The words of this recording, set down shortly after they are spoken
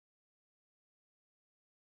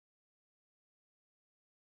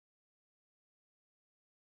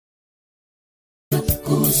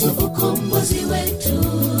kuhusu ukombozi wetu.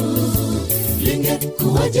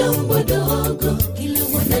 Lingekuwa jambo dogo kila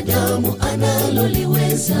mwanadamu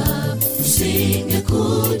analoliweza,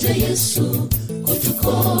 usingekuja Yesu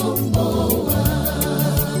kutukomboa.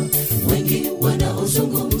 Wengi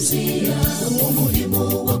wanaozungumzia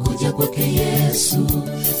umuhimu wa kuja kwake Yesu,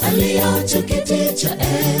 aliacha kiti cha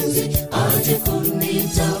enzi aje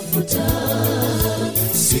kunitafuta.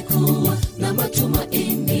 Sikuwa na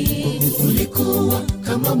matumaini, ulikuwa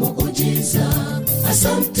kama muujiza.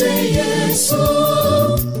 Asante Yesu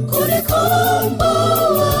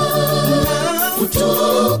kunikomboa.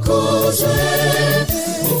 Utukuzwe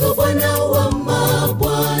Mungu Bwana wa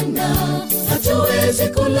mabwana, hatuwezi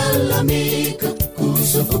kulalamika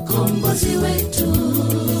kuhusu ukombozi wetu.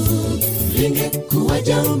 Lingekuwa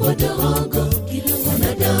jambo dogo kila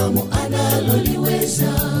mwanadamu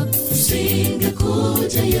analoliweza,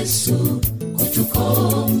 usingekuja Yesu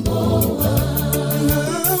kutukomboa.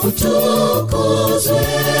 Utukuzwe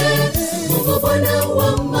Mungu Bwana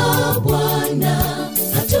wa mabwana,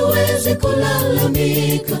 hatuwezi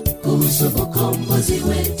kulalamika kuhusu ukombozi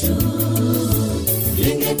wetu.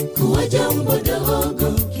 Lingekuwa jambo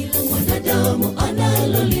dogo kila mwanadamu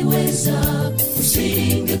analoliweza,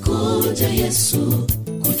 usingekuja Yesu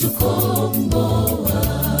kutukomboa.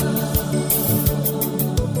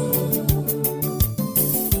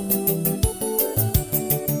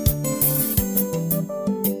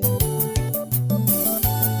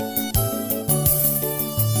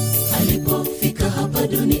 Alipofika hapa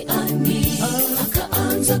duniani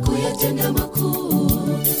akaanza kuyatenda makuu,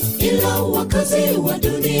 ila wakazi wa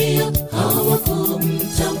dunia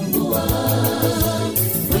hawakumtambua.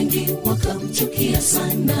 Wengi wakamchukia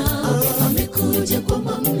sana, amekuja kwa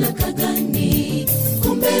mamlaka gani?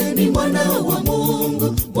 Kumbe ni mwana wa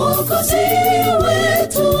Mungu, Mwokozi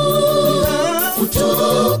wetu.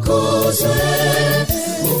 Utukuzwe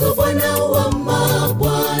Mungu Bwana wa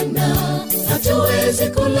mabwana, hatuwezi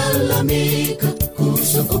kulalamika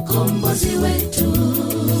kuhusu ukombozi wetu.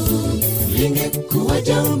 Lingekuwa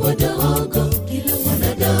jambo dogo kila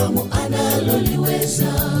mwanadamu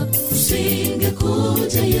analoliweza,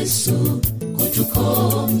 usingekuja Yesu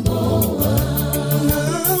kutukomboa.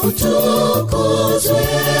 Utukuzwe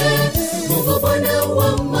Mungu Bwana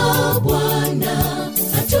wa mabwana,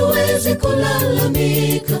 hatuwezi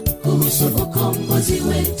kulalamika kuhusu ukombozi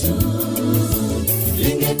wetu.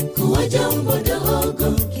 Lingekuwa jambo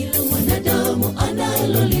dogo kila mwanadamu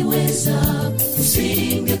analoliweza,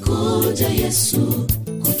 usingekuja Yesu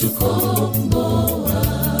kutukomboa.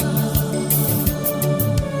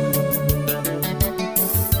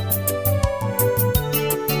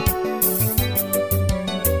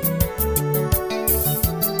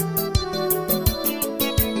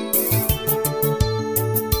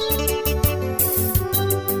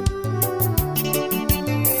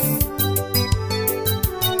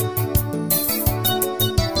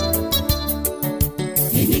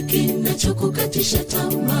 Nini kinachokukatisha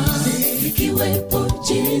tamaa? Likiwepo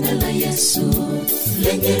jina la Yesu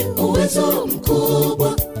lenye uwezo mkubwa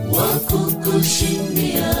wa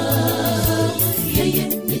kukushindia. Yeye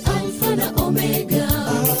ni Alfa na Omega,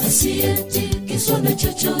 asiyetikiswa na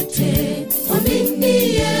chochote.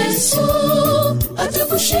 Mwamini Yesu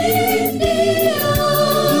atakushindia.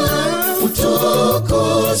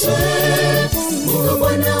 Utukuzwe Mungu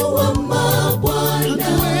Bwana wa mabwana,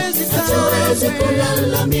 hatuwezi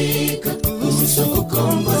kulalamika kuhusu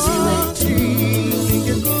ukombozi wetu.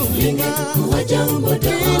 Lingekuwa jambo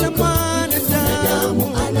dogo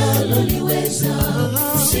mwanadamu analoliweza,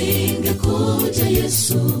 usingekuja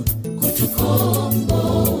Yesu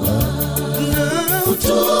kutukomboa.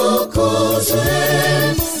 Utukuzwe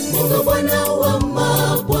Mungu Bwana wa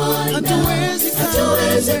mabwana,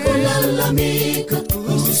 hatuwezi kulalamika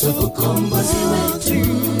kuhusu ukombozi wetu.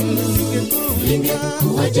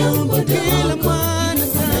 Lingekuwa jambo dogo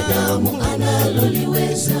mwanadamu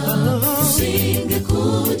analoliweza,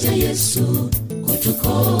 usingekuja Yesu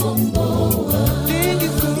kutukomboa.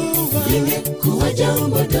 Lingekuwa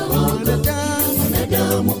jambo dogo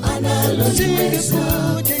mwanadamu analoliweza,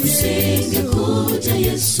 usingekuja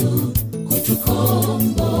Yesu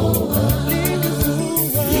kutukomboa.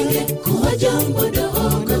 Lingekuwa jambo dogo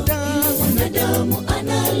mwanadamu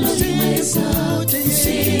analoliweza,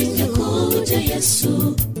 usingekuja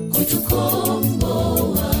Yesu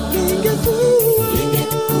kutukomboa.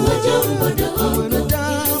 Lingekuwa jambo dogo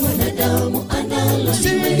mwanadamu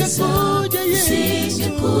analoliweza,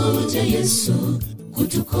 usingekuja Yesu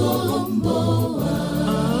kutukomboa.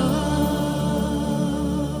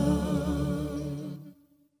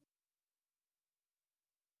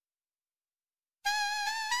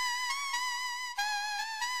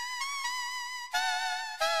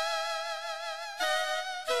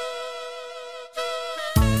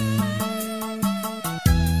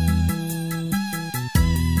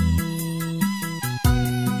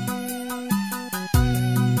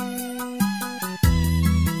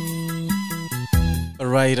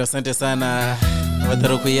 Right, asante sana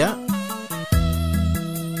watarukuya.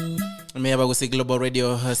 Meyaba gusi Global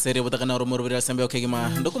Radio Seria Obotaka na rumuru bila sembe okegima.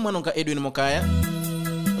 Ndoku mwanonka Edwin Mokaya.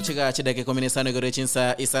 Uchiga chidake kominisano igore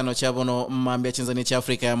chinsa isano chabono mambia chinzani cha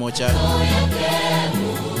Afrika ya mocha.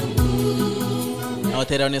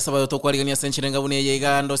 Awatera ni sababu tokwari gani senchirenga buni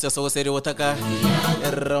yega ndo sia sogo Seria Obotaka.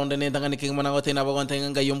 Round ne tangani kingmana wote na bagonte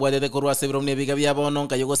nga yumbwa de kurwa sebro ne biga bya bono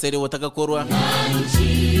ka yugo Seria Obotaka kurwa.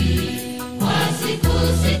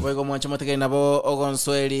 Wego mwancho mateke nabo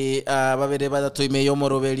ogonsweli babere badatu imeyo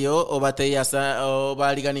morobelio obate yasa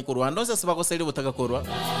obaligani kurwa ndo sia bako Seria Obotaka kurwa.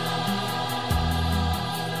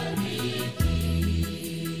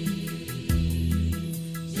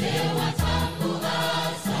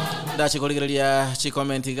 Da chikoligeria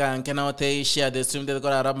chikomenti ganke na ote share the stream de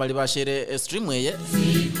kora ramali bashire stream weye.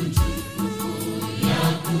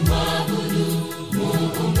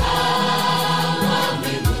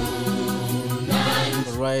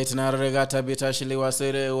 Right, na regata bitashili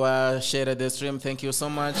wasere wa share the stream. Thank you so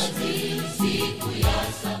much.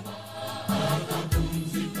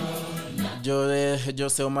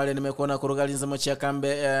 Jose Omale nimekuona kurugaliza mochi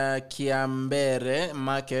kambe Kiambere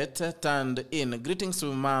market turned in. Greetings to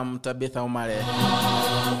Mom Tabitha Omale.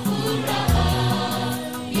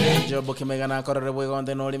 Job kimegana korore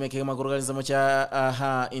bwegonde no limeke makurugaliza mochi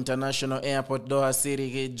International Airport Doha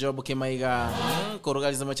City. Job kimaiga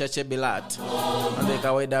kurugaliza mochi Chebilat. And the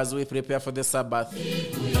kawaida as we prepare for the Sabbath.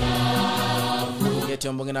 Get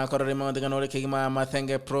your bungina korore mo ndanga no lekema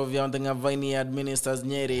Mathenge Provia ndanga Vini administers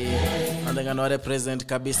Nyeri ndanga no represent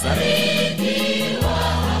kabisa.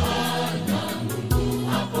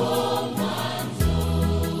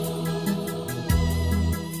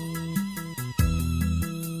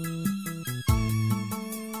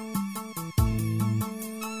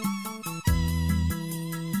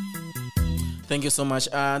 Thank you so much.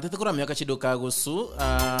 Tetukura myaka chidoka gusu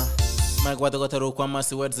magwata gotero kwa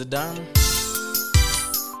masi words done.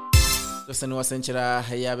 Tuseni wasenchira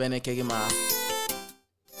ya bene kegima.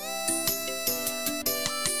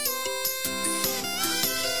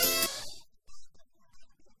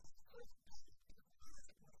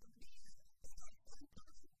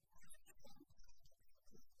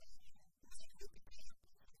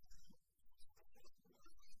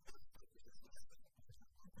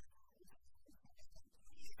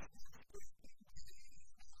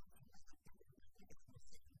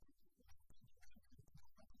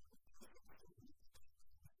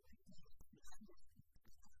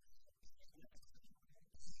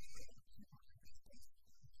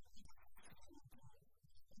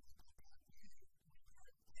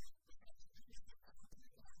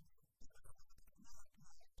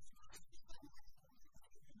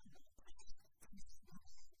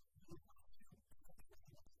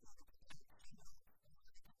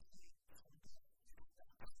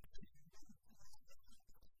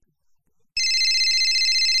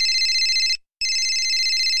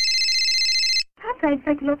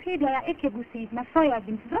 Encyclopedia ya Ekebusi na soya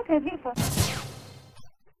beans zote zipo.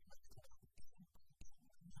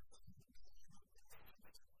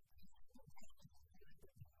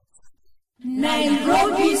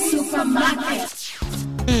 Nairobi Supermarket.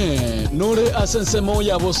 Nore asensemo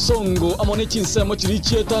ya bosongo amone chinsemo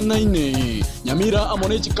chiricheta naine Nyamira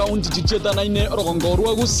amone chikaunti chicheta naine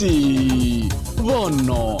rogongorwa gusi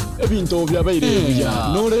Bono ebinto byabaire bya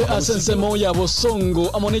Nore asensemo ya bosongo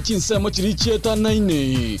amone chinsemo chiricheta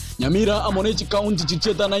naine Nyamira amone chikaunti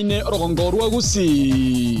chicheta naine rogongorwa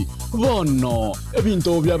gusi Bono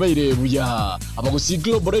ebinto byabaire bya Abagusi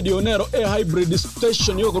Global Radio Nero hybrid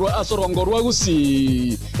station yokorwa asorongorwa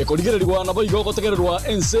gusi Ekoligererwa nabo igogotegererwa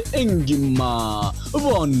ense engima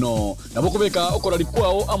Bono nabokubeka okorari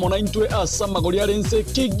kwao amona intwe asa magori arense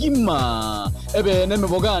kegima Ebe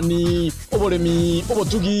nemebogani oboremi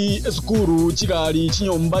obotugi esukuru chigari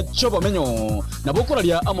chinyomba chobamenyo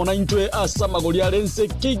nabokoraria amona intwe asa magori arense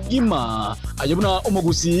kegima Ayebuna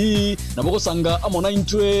omogusi nabokosanga amona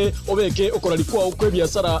intwe obeke okorari kwao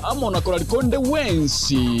kwebiasara amona korari konde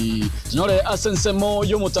wensi Tinyore asensemo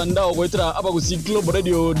yomutandao goetera abagusi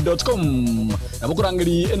globalradio.com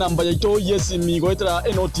nabokurangiri enamba yaito yesimi goetera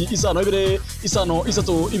enoti isano ibere isano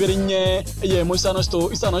isato ibere nye eye moisano sto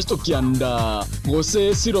kianda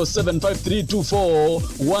gose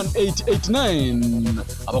 0753241889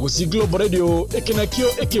 abagusi Global Radio ekenakio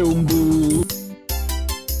ekeumbu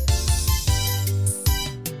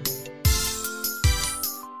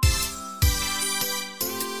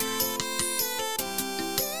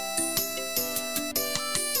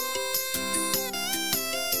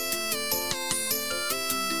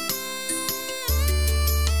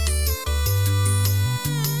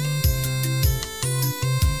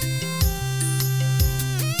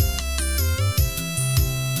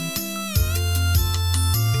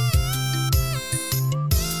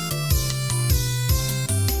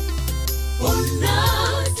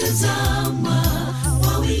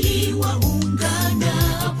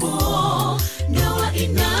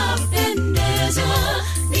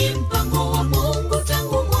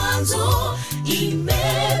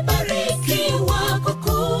imebarikiwa kwa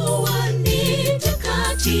kuwa ni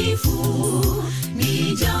takatifu.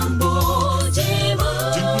 Ni jambo jema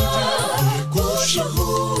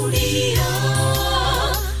kushuhudia.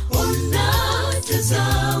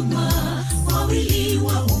 Unatazama wawili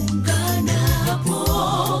waungana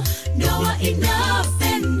hapo, ndoa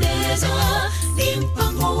inapendeza. Ni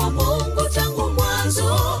mpango wa Mungu tangu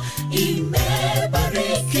mwanzo.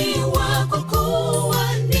 Imebarikiwa kwa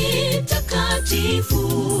kuwa ni takatifu.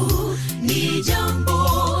 Ni jambo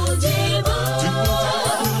jema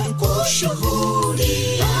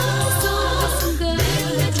kushuhudia.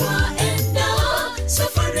 Mbele twaenda,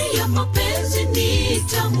 safari ya mapenzi ni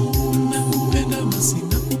tamu. Nakupenda masi,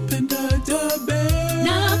 nakupenda jabe,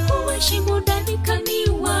 Na kuheshimu danikani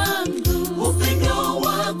wangu. Upendo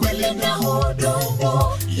wa kweli na hudumu.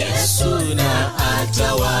 Yesu na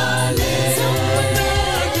atawale.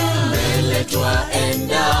 Mbele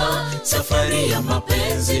twaenda, safari ya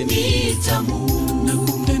mapenzi ni tamu.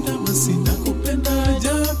 nakupenda masi, nakupenda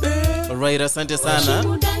jabe. Alright, asante sana.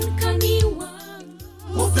 Danikani wangu.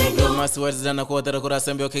 Upendo Masi wazidana kwa tara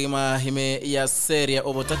kurasa mbio kigima hime ya Seria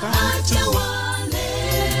Obotaka. atawale.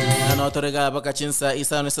 Na otorega baka chinsa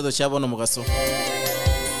isa nesedo chabo no mugaso.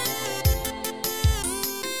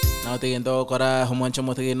 Na otegendo kora homwancho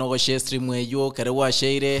motege no go stream weyo kare wa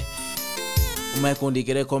sheire. Umay kundi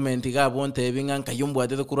kere comment ga bonte bingan kayumbu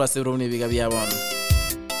ade kurasa bro ne biga byabona.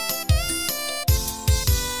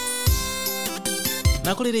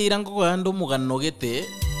 Nakulire irango kwa ndo mugano gete.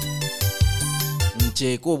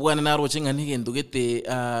 Nche ko bwana naro chinga nigendo gete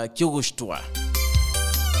kyogushtua.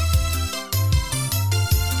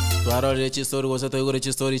 Twarore chistori gose toigore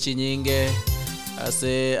chistori chinyinge.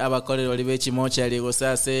 Ase abakore bali bechi mocha ali gose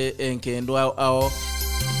ase enkendwa ao.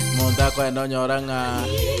 Monda kwa ndonyoranga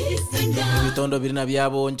bitondo birina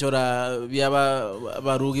byabo nchora byaba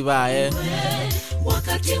barugi bae.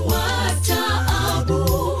 Wakati wa taabu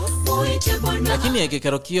muite Bwana. Lakini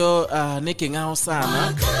ekekerokio nekengao sana.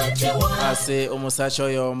 Wakati wa Ase omusacho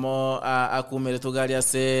yomo akumere tugali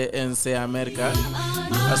ase ense America.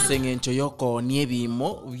 Ase ngencho yoko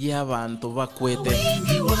niebimo by'abantu bakwete.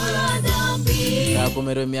 wingi wa dhambi.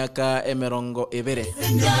 Akumere miaka 20.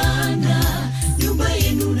 Ndana nyumba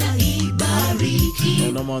yenu na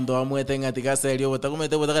ibariki. No mondo amwete ngatika Seria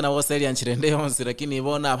Obotaka botaka na Seria nchirende yonsi lakini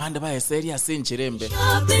ibona abande ba Seria sinchirembe.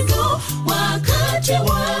 Upendo wakati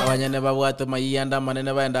wa Abanyane babwate mayanda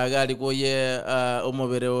manene baenda gali koye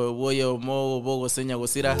omobere boye omo bogo senya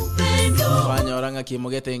gusira. Banyoranga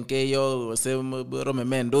kimugete nkeyo gose rome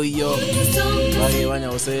mendo iyo. Bage banya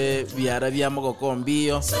gose biara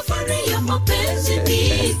byamugokombiyo. safari ya mapenzi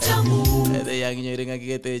ni tamu. Ede yanginyorenga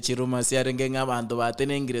kigete chiruma siarenge ng'abantu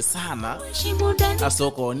batenengire sana. Heshimu dani.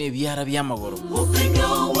 Asoko ni biara byamagoro.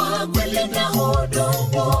 Upendo wa kweli na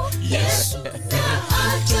hudumu. Yesu na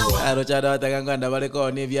atawale. Aro chada bataganga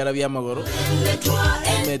bareko ni biara byamagoro.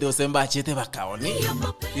 Twaenda Imeti osemba chete bakaoni.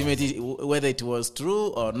 Imeti whether it was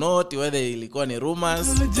true or not, whether ilikuwa ni rumors.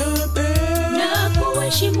 Jabe, na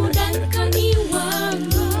kuheshimu danikani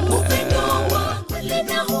wangu. Upendo wa kweli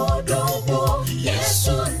na hudumu.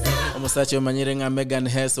 Yesu na Omusacho manyirenga Megan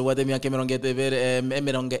Hess wade miaka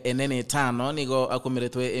 25 nigo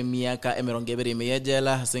akumiretwe emiaka 20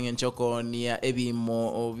 meyejela senge nchoko niya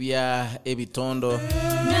ebimo bya ebitondo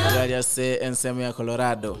gari ase ensemo ya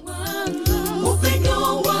Colorado.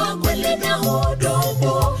 upendo wa kweli na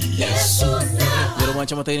hudumu. Yesu na Yero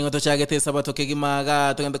mwancho motegi ngoto chagete sabato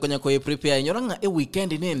kegimaga tugende konya ko prepare nyoranga e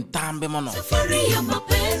weekend ni ntambe mono. safari ya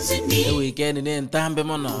mapenzi ni E weekend ni ntambe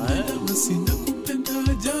mono masi, nakupenda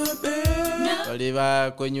jabe.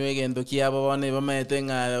 Oliva konywe gendo kiabo bone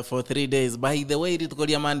bametenga for 3 days. By the way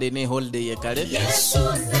ritukolia Monday ni holiday yakale. Yesu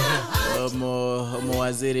na Mo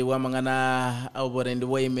waziri wa mangana oborendi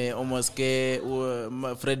boime omoske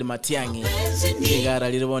Fred Matiang'i igara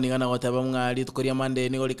liriboni ngana wataba mngali tukoria Monday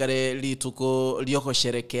ni golikare lituko lioko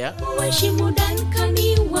sherekea kuheshimu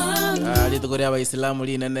danikani wangu. litukoria Abaislamu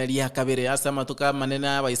linene lya kabire asa matuka manene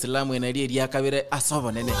Abaislamu ene lya kabire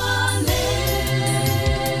asobo nene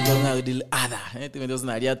ngona dil ada timendos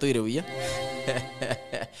na lya toire uya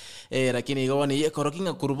lakini gawani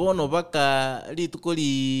korokinga kurbono baka lituko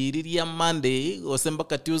liria Monday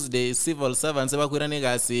osembaka Tuesday civil servants bakwirane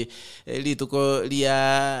gasi lituko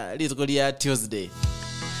lia Tuesday.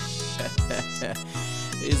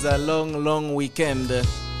 It's a long weekend.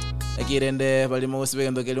 Akirende balimo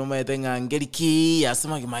usibegendo kelimo etenga ngeliki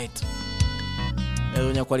asema kimaitu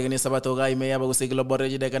Unya kwali ni sabato ga ime yaba gusigilo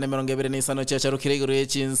boreji de kane meronge bere ni sano cha rukiriguru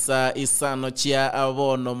yechinsa isano chia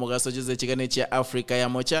abono mugaso jize chigane chia Africa ya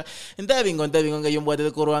mocha ndabingo nga yombo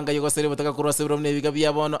de kuruanga yuko seri botaka kurwa sebro mne biga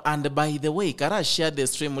bya bono. And by the way kara share the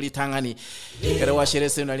stream muri tangani kare wa shere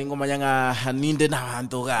seno lingo manyanga ninde na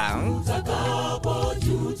bantu ga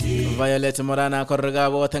Violet Morana korga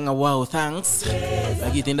bo tanga. Wow, thanks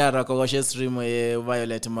agitinda rako share stream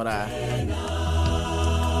Violet Morana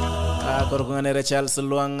Korkunganere Charles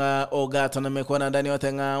Luanga Ogato na mekwana ndani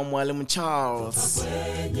watenga mwalimu Charles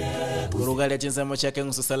Kurugali chinsa mochake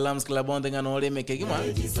ngusu salams klabonde nga nole mekegima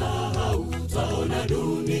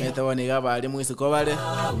Eta wanigaba alimu isi kobale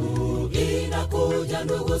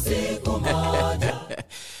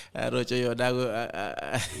Rocho yodago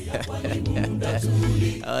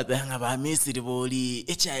Awatanga ba misiri boli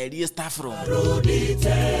HID staff room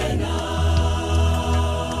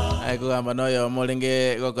Aku amba noyo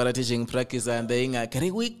molenge gokora teaching practice and inga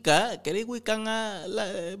kerigwika nga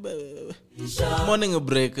morning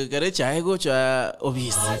break kare chae go cha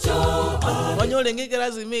obis onyolenge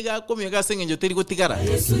karazimiga komyeka sengenjo teri gutigara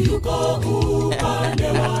Yesu yuko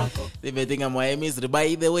the betting am Miami's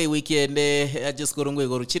by the way weekend just korungwe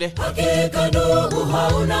goruchire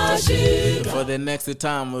for the next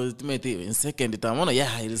time ultimately in second time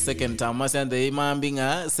it is second time masande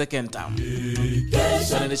imambinga second time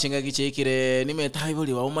sana chinga gichekire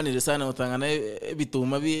nimetayibuli wa umanire sana utangana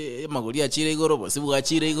bituma bi magori achire igoro bosibu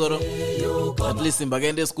achire igoro at least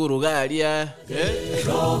mbagende skuru galia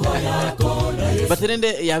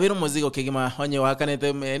baterende yabiro muzigo kegima onye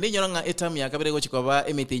wakanete ninyoronga etam yakabere gochikoba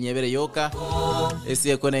emitinye bere yoka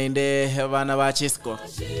esiye kone inde bana ba Chisco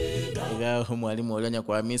ega mwalimu olanya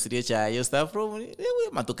kwa Misri cha yo staff room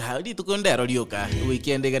matuka hadi tukondero lyoka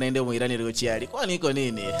weekend gana inde muiranire gochiali kwani iko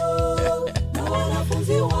nini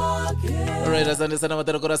Alright, asante sana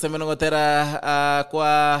matarokora semeno ngotera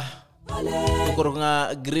kwa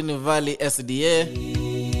kukurunga Green Valley SDA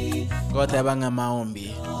kote abanga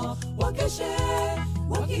maombi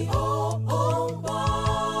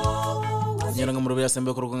Nyeranga murubira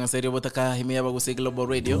sembe kurukunga Seria Obotaka himia bagusi Global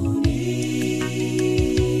Radio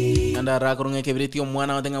Anda rakurunga kebiriti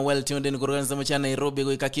mwana watenga well tuned in kurukunga semo cha Nairobi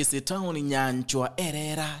go ikakisi town Nyanchwa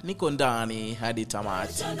Erera niko ndani hadi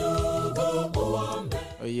tamati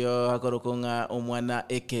Oyo hakurukunga umwana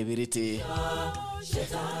ekebiriti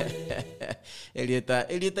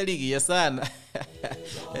Elieta ligi ya sana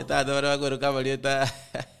Eta dora wakuruka Elieta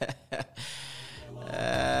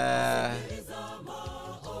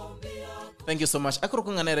Thank you so much.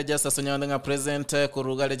 Akurukunga nere jasa sonyanga present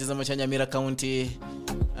kurugale jizamo cha Nyamira County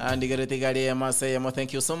and igarete gari ya Masaya.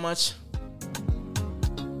 Thank you so much.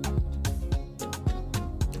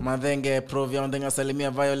 Madhenge Provia ndenga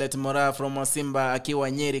salimia Violet Mora from Simba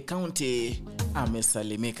akiwa Nyeri County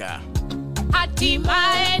amesalimika.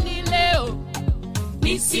 Hatimaye ni leo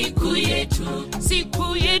ni siku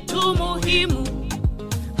yetu muhimu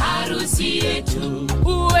harusi yetu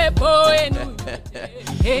uwepo wenu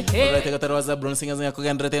Urete katarawaza bronsinga zanya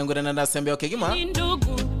kugandrete ngure nanda sembe okegima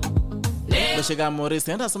ndugu Beshega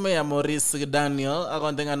Maurice enda some ya Maurice Daniel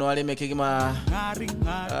akondenga no ali mekegima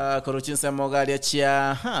koruchinsa mogali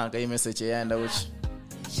achia kai message yaenda uchi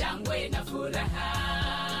shangwe na furaha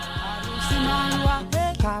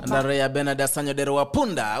Ndare ya Benada Sanyo Dero wa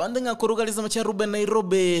Punda wandenga kurugaliza mcha Ruben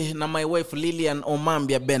Nairobi na my wife Lilian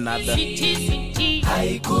Omambia Benada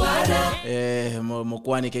haikuara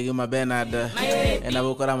mokwani kegima Benada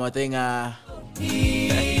enabukora matenga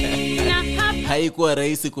haikuwa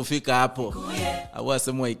rahisi kufika hapo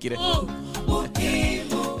awase mwaikire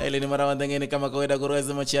ile ni mara wandengeni kama kawaida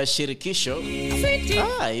kuruweza machi ya shirikisho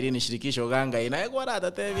ili ni shirikisho ganga inaekwa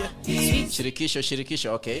rata tevya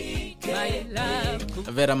shirikisho okay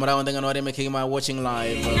Vera mara wandengani wari mekigima watching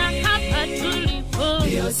live na hapa tulipo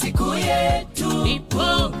hiyo siku yetu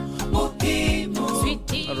ipo muhimu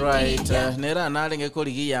Alright, nera nalinge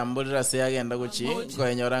koligi yambulira se agenda guchi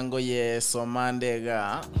koenyorango ye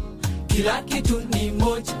somandega kila kitu ni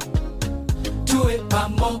moja tuwe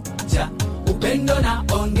pamoja upendo na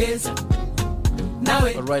ongeza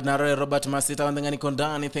nawe Alright, now Robert Masita wandengani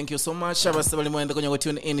kondani. Thank you so much. Abasabali mwende kwenye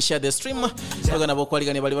tune in, share the stream. Waga na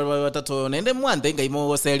bokwali bali batatu nende mwande nga imo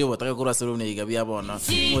woseli obotaka kurwa sero ne igabya bona.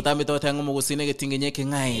 Mutambi to tangu mugusine getingenyeke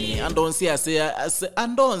ngaini. Andonsi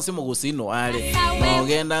andonsi mugusino ale.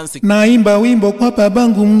 Mogenda nsi. Naimba wimbo kwa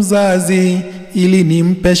babangu mzazi ili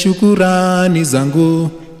nimpe shukurani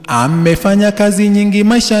zangu. Amefanya kazi nyingi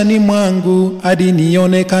maishani mwangu hadi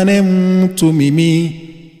nionekane mtu mimi.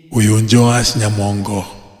 Uyu Joash Nyamongo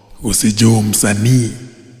usijo msanii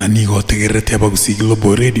na nigotegerete abagusi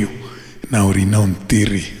Global Radio na urina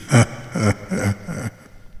ontiri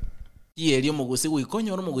yeri mugusi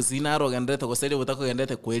wikonyo no mugusi naro gendete ko seri butako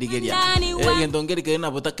gendete kwerigeria gendongeri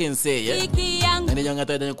kena butaka enseye ene nyanga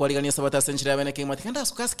tade kwariga sabata century abene king matikanda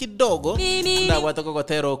sukas kidogo ndabwata ko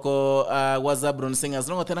gotero ko wazabron singers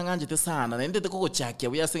no gotera nganjite sana nende ko chakia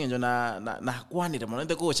buya singenjo na kwanire mo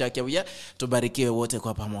nende ko chakia buya tubarikiwe wote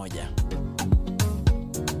kwa pamoja.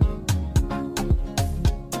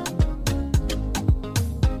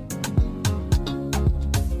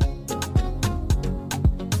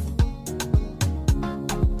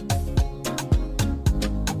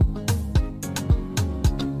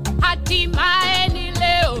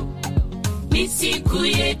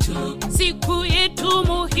 Siku yetu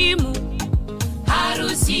muhimu,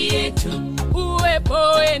 harusi yetu, uwepo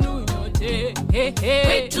wenu nyote,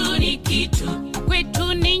 kwetu ni kitu,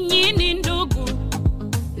 kwetu ni nyinyi ndugu,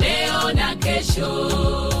 leo na kesho.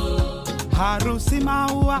 Harusi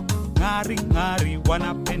maua, ngari ngari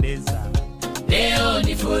wanapendeza, leo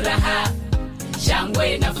ni furaha,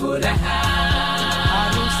 shangwe na furaha.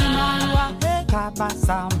 Harusi maua,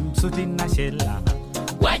 tabasamu, suti na shela,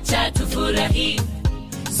 wacha tufurahi,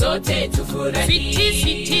 sote tufurahi.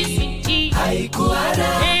 Sweetie haikuwa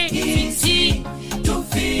rahisi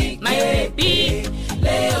tufike my baby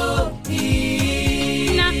leo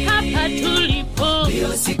hii, na hapa tulipo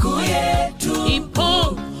ndio siku yetu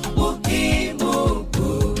ipo muhimu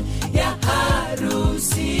ya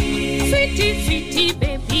harusi. Sweetie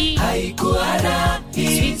baby haikuwa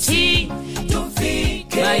rahisi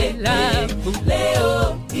tufike my love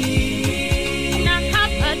leo hii, na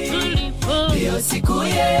hapa tulipo ndio siku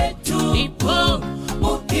yetu ipo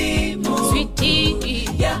muhimu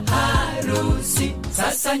ya harusi.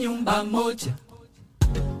 Sasa nyumba moja,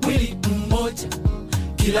 mwili mmoja,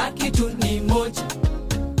 kila kitu ni moja,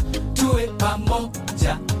 tuwe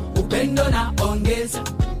pamoja, upendo na ongeza,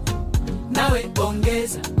 nawe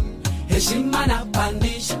ongeza, heshima na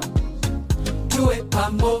pandisha, tuwe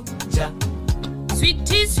pamoja.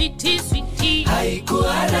 Sweetie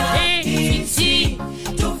haikuwa rahisi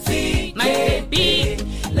tufike my baby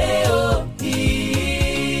leo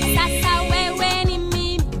hii. Sasa wewe ni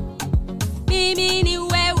mimi, mimi ni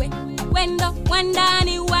wewe, wendo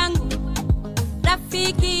wandani wangu,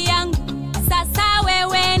 rafiki yangu. Sasa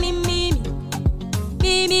wewe ni mimi,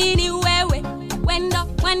 mimi ni wewe, wendo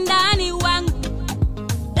wandani wangu,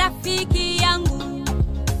 rafiki yangu.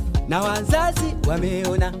 Na wazazi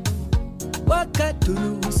wameona,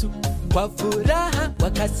 wakaturuhusu kwa furaha,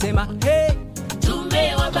 wakasema hey,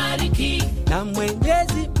 tumewabariki, na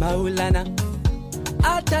Mwenyezi Maulana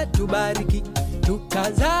atatubariki,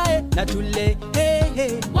 tukazae na tule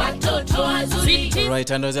hey, watoto wazuri.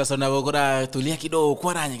 Right, and oza sona bogora tulia kidogo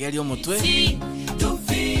kwaranye galio mutwe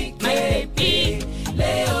tufike baby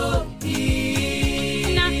leo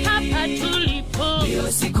hii, na hapa tulipo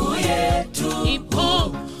ndio siku yetu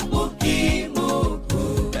ipo muhimu.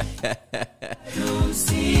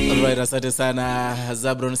 Alright, asante sana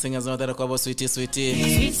Zabron Singers na kwa sweetie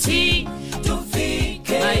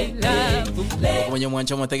tufike my love kwa mwenye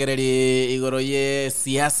mwancho mtegereri igoro ye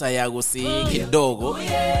siasa ya gusi kidogo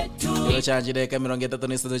ilo chanjide kamironge tatu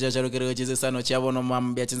ni studio cha rukiro chize sano chabono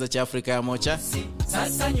mambia chinza cha Afrika ya mocha.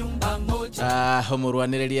 Sasa nyumba moja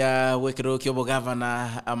homurwanireria wekiro kyobo governor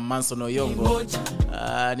Manson Oyongo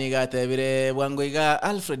nigatebire bwango iga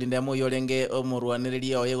Alfred Ndemo yolenge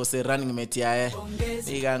omurwanireria oyego se running mate yae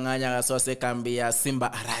iga nganya gasose kambi ya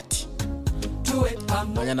Simba Arati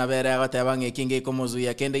Nonya na bere agatebanga kinge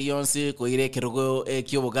komuzuya kende yonsi koire kirugo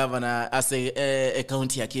kyobo governor ase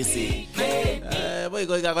county ya Kisii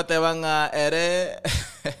boigo iga agatebanga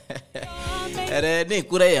ere ni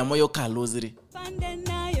kura ya moyo kaluziri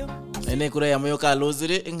ene kura ya moyo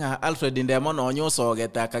kaluziri nga Alfred Ndemo no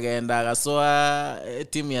nyosogeta kagenda gasoa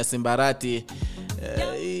timu ya Simba Arati.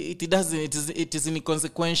 It is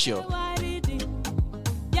inconsequential.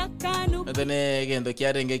 Atene gendo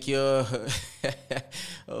kiarenge kyo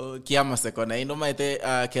kiama sekona ino maite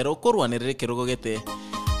kero kurwanirire kirugo gete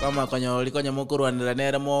kama konyo likonya mukurwanira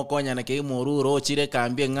nere mo konya na ke mururo chire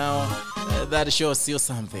kambie ngao. That shows you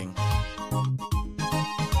something.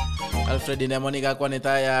 Alfred Ndemo niga kwa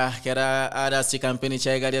nitaya kera arasi kampeni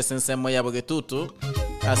cha gari sensemo ya bogetutu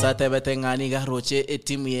asa tebete ngani ga roche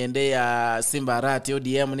timu yende ya Simba Arati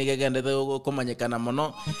ODM niga gende komanyekana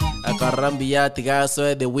mono akarambi ya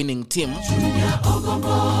tigaso the winning team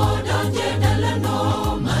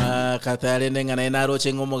katale ngana ina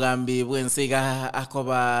roche ngomugambi bwensiga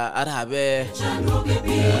akoba arabe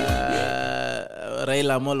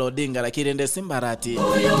Raila Amolo Odinga lakini nde simbarati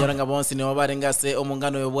yoranga bonsi ni obarengase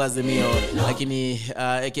omungano yobwazimio lakini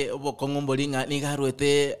eke kongombo linga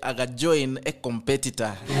nigarwete aga join a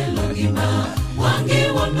competitor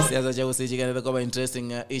siasa cha usijikana the cover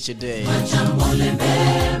interesting each day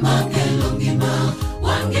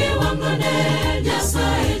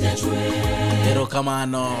ero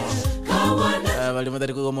kamano bali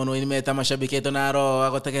madari ko mono imeta mashabiki eto naro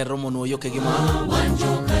akotaka romono yoke gima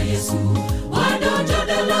wanjoka Yesu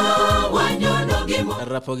wadojadala wanyono gimo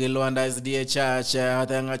rapo gilwanda SDA church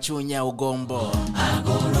atanga chunya ugombo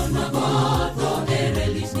agorona godo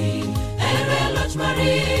erelisni ereloch mari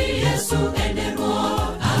Yesu enero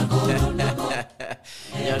agorona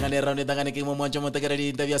yangane raundi tangane kimo mwanjo motegereri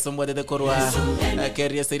interview sombo de korwa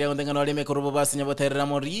Seria Seria undanga no lime korubo basi nyaboterera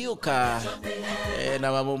moriuka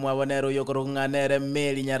na mamu mwabonero yokorunga nere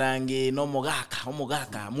meli nyarangi no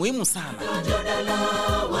omugaka muhimu sana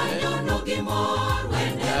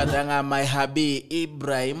tanga my habi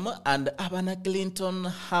Ibrahim and Abana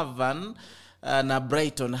Clinton Havan na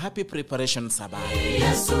Brighton happy preparation sabah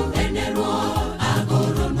Yesu enero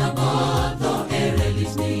agorona godo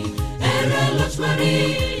erelisni ereloch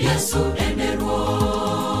mari Yesu enero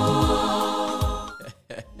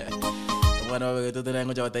wana wetu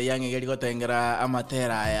tenengo jawata yangi geliko tengera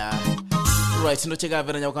amatera ya right ndo chega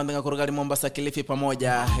vera nyakandanga kurugali Mombasa Kilifi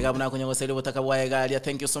pamoja gabuna kunyango seli Obotaka bwaegalia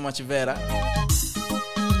thank you so much Vera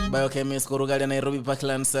Biochemist kurugali Nairobi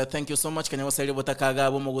Parklands thank you so much kanyango seli Obotaka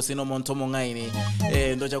gabo mugusino montomo ngaini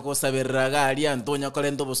ndo chako sabera gali antonya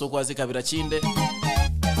kole ndo boso kwazi kabira chinde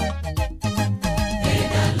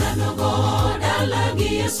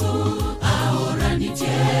dalagi Yesu ahora nitie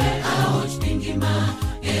ahoch pingima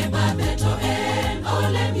eba beto en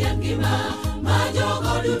ole miangima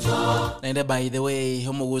majogo duto nende by the way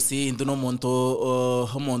homogusi ntuno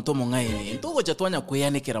monto mongaini ntugo chatwanya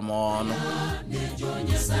kuyanikira mono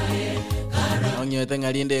onyo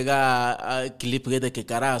tengalinde ga clip gede ke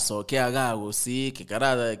karaso ke aga gusi ke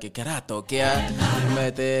karato ke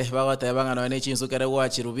mete bagate bangano ne chinsu kere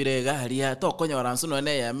wachirubire ga haria to konyora nsuno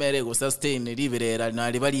ne ya mere go sustain libirera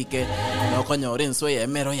na libalike no konyora nso ya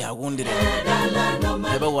mero ya gundire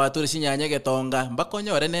eba waturi shinyanya getonga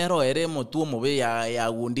mbakonyore nero ere mutu mube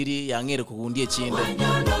ya gundiri ya ngire kugundie chinde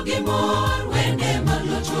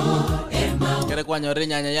kere kwanyore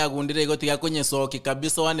nyanya ya gundire gotiga konyesoki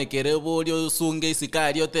kabisa wanekere bolyo sunge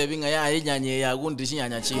isikari otebinga ya nyanya ya gundiri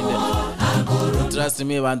shinyanya chinde trust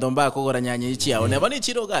me bandomba kogora nyanya ichi yaone bani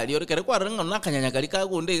chiro gali ore kere kwaranga nakanyanya kali ka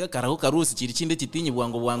gunde ga karaho karusi chiri chinde chitinyi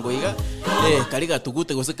bwango iga kali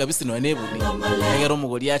gatugute gose kabisa no enebuni egero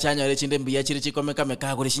mugori ya chanya ore chinde mbiya chiri chikome kame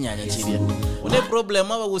kagore shinyanya chiria une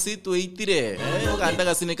problem aba gusitu eitire ganda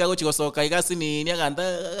gasinika go chigosoka igasini ni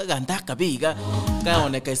ganda kabiga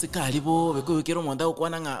kaoneka isikali bo bekubikiro monda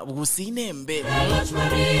ukwana nga businembe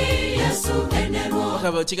Yesu enero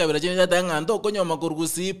akaba chikabira chinde tanga ndo konyoma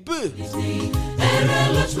kurugusipe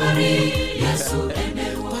Yesu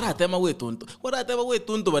enero paratema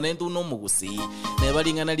wetuntu banentu no mugusi ne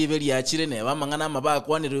balingana libeli yachire ne bamangana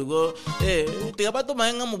mabakwanirigo tigabato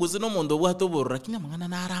manga mugusi no mundo bwatobora kinya mangana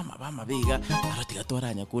narama bamabiga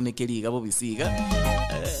aratigatoranya kunekeliga bo bisiga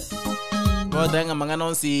Bodanga mangana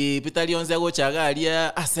onsi pitali onzi ago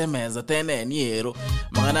chagalia asemeza tene niero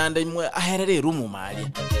mangana ande mwe aherere rumu mali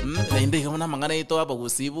inde kama mangana ito hapa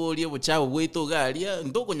gusibuli buchabo bwito galia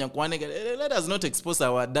ndoko nyakwane let us not expose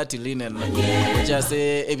our dirty linen just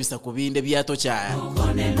ebisa kubinde byato chaya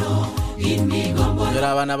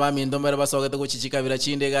nyora abana bamindombera basogete gucicika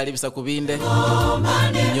birachinde gali bisa kubinde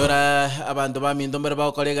nyora abantu bamindombera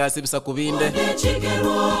bakolega sibisa kubinde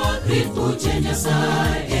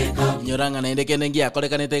nyoranga naende kenengi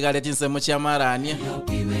akoleka netegale tinsemo cha marania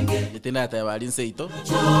itina tabali nseito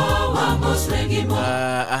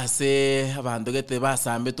ase abantu gete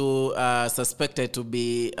basambe to suspected to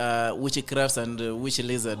be witchcrafts and witch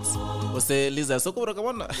lizards ose lizards sokubura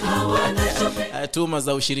kabona tuma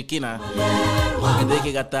za ushirikina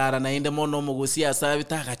ndeke gatara naende mono mugusia sabi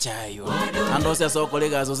takachayo andose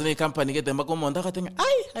asokolega zozine company gete makomonda katenga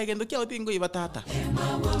ai agendo kia otingo ibatata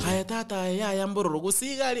haya tata ya mboro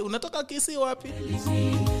gusigali unatoka kisi wapi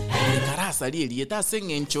karasa lili eta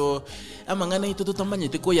sengencho amangana ito tutamanye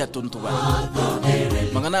tiko ya tuntuba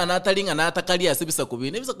mangana anatalinga na atakalia sibisa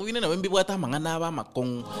kubine na wembi bwata mangana ba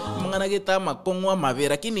makong mangana geta makong wa mavera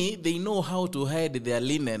lakini they know how to hide their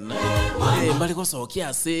linen mbali ko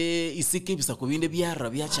sokia se isike bisa kubinde byara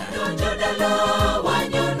byacha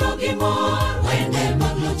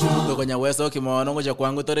konya weso kimono ngoja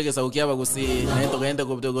kwangu toreke saukia bagusi nento gende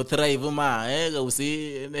go thrive ma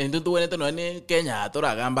gusi nendo tuwene tono ni Kenya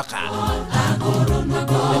toragamba ka.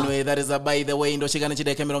 Anyway, that is by the way ndo chigana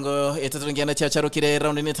chideke mirongo etatringana chacharo kire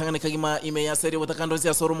round ni Tanganyika gima ime ya Seria Obotaka ndo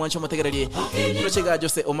zia soru mwancho mategereri ndo chiga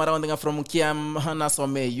Jose Omara wandinga from Kiam hana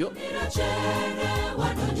someyo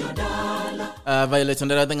Violet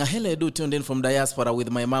Ondari wandinga hele do tuned in from diaspora with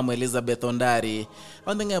my mom Elizabeth Ondari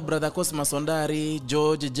wandinga brother Cosmas Ondari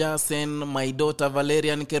George Jasen my daughter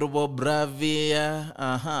Valerian Kerubo Bravia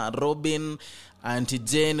Robin Auntie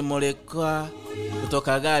Jane Molekwa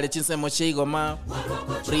kutoka Gale Chinsemo Cheigoma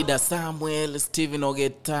Frida Samuel Steven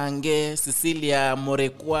Ogetange Cecilia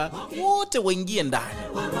Morekwa wote wengie ndani.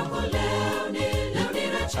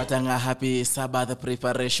 Atanga happy Sabbath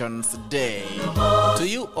preparations day to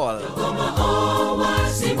you all.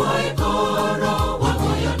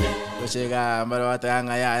 Chega mbara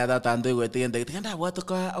watanga ya tatandu igwetinde tikanda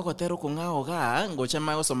watuka okotero kungaoga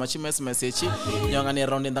ngochema gosoma message nyonga ni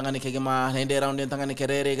round ndangani kegema nende round ndangani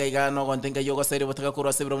kerere gaigano gontenga yogo Seria Obotaka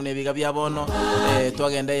kurwa sebro ne biga byabono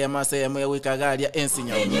twagende ya mase ya wikagalia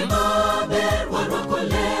ensinyo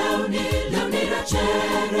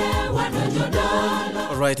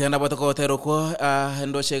right enda botoko otero ko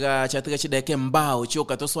ndo chega chatiga chideke mbao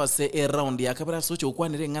choka toswase round ya kabira socho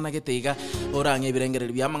ukwanire ngana geteiga orange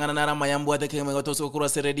birengereri byamangana na mayambu ateke megotoso kurwa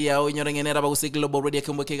Seria o inyorengenera bagusi global radio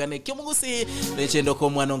kembokegane kyomugusi lechendo ko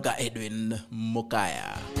mwanonga Edwin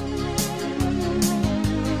Mukaya.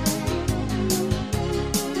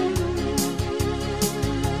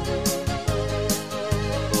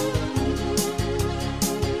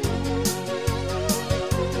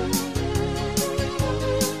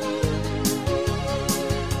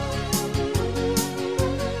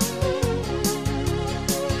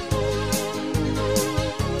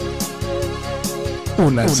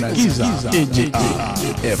 Unasikiza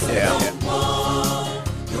FM.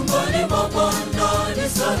 Nyumbani mwa Bwana ni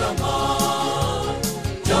salama,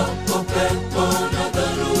 japo pepo na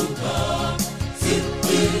dharuba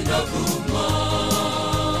zinavuma.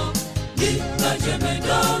 Nina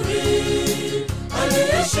jemedari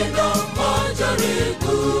aliyeshinda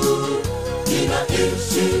majaribu,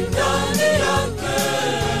 ninaishi ndani yake,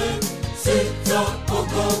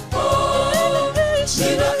 sitaogopa.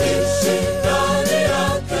 Ninaishi ndani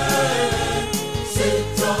yake,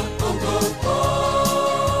 sitaogopa.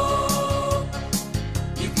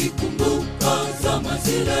 Nikikumbuka zama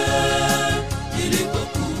zile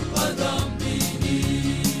nilipokuwa dhambini,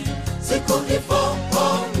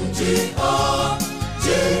 sikuifahamu njia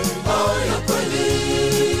ya kweli.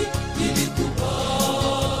 Nilikuwa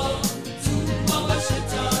mtumwa wa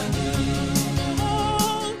Shetani,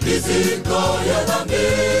 mizigo ya dhambi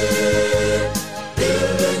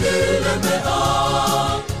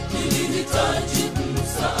nilihitaji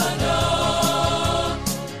msaada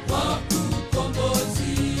wa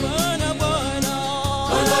ukombozi.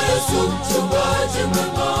 Bwana Yesu mchungaji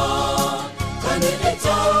mwema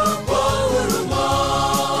kaniita kwa huruma,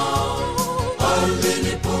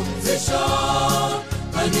 alinipumzisha,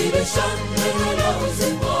 kanilisha neno la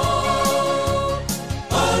uzima.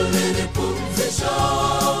 Alinipumzisha,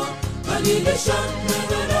 kanilisha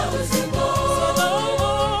neno la uzima.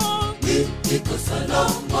 Niko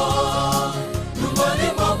salama, nyumbani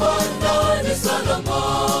mwa Bwana ni salama,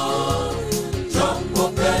 japo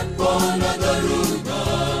pepo na dharuba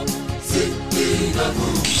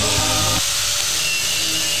zinavuma.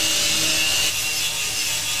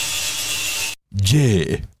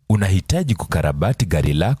 Je, unahitaji kukarabati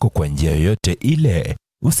gari lako kwa njia yoyote ile?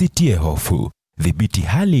 Usitie hofu. Dhibiti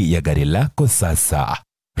hali ya gari lako sasa.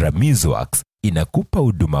 Ramizworks inakupa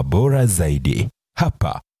huduma bora zaidi.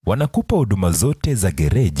 Hapa wanakupa huduma zote za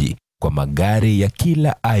gereji kwa magari ya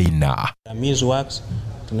kila aina. Ramizworks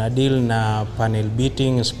tuna deal na panel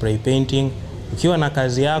beating, spray painting. Ukiwa na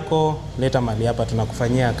kazi yako, leta mali hapa,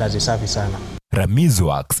 tunakufanyia kazi safi sana.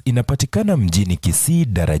 Ramizworks inapatikana mjini Kisii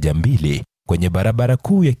daraja 2 kwenye barabara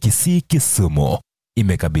kuu ya Kisii Kisumu.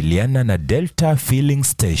 Imekabiliana na Delta Filling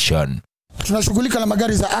Station. Tunashughulika na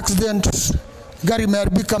magari za accident. Gari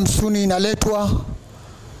imeharibika msuni inaletwa.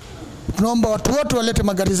 Tunaomba watu wote walete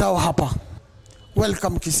magari zao hapa.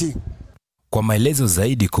 Welcome Kisii. Kwa maelezo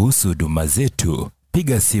zaidi kuhusu huduma zetu,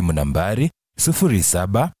 piga simu nambari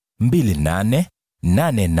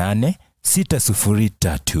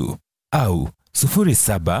 0728888603 au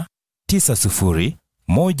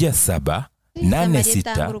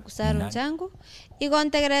 07901786 changu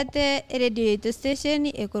igontegerete radio station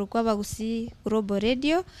ekorukwa bagusi Global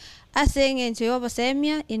Radio asenge ncho yobo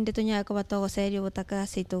semia inde tunyako batogo Seria Obotaka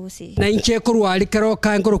seitogusi na inche kurwali kero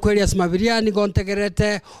kankoro kweli asmabiriani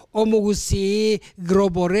gontegerete omugusi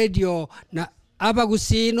Global Radio na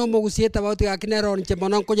abagusi no mugusi etabauti gakinero nche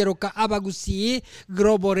monon koyeroka abagusi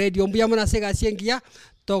Global Radio mbuya mona sega siengia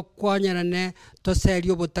to kwanyarane to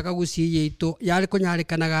Seria Obotaka gusi yeito yali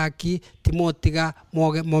konyarikana gaki timotiga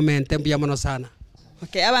momente mbuya mono sana.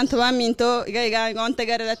 Okay, abantu baminto iga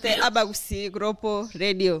ngontegerete abagusi Global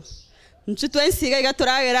Radio. Nchutwensiga iga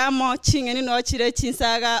turageramo chingeni no chire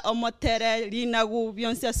chinsaga omotere linagu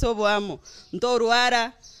byonse asoboamo.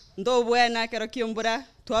 Ndorwara ndobwena kero kiombura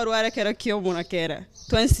twarwara kero kiomuna kera.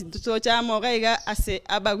 Twensi tuchamo gaiga ase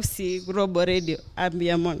abagusi Global Radio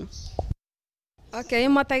ambiamono. Okay,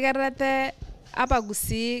 motegerete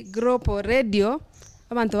abagusi Global Radio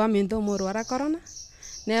abantu baminto murwara corona.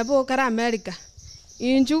 Nebo kara America.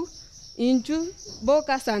 Inju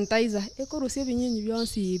boka sanitizer ekorusie binyinyi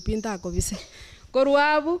byonsi pinta kobise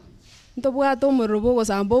korwabu ntobwato umurubo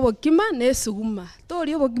gosambo bokima nesuguma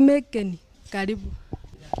tori obokimekeni karibu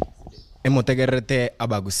emotegerete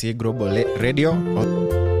abagusi Global Radio.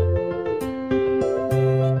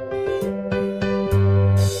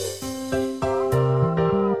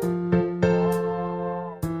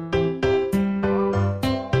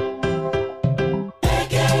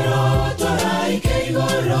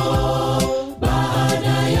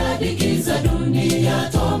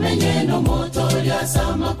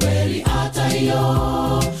 Sama kweli hata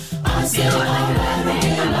hiyo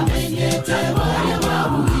asema menyete wale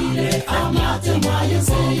wabuhire amate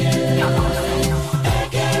mwayeseye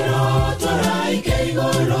ekero toraike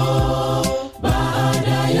igoro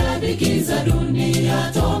baada ya dikiza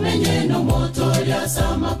dunia tomenye no moto ya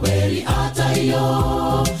sama kweli hata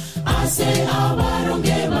hiyo ase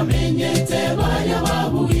abaronge bamenyete wale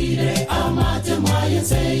wabuhire amate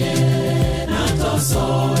mwayeseye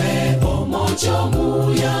natosore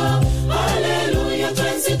chomuya haleluya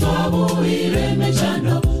twensi twabuhire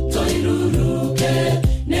mechano toiruruke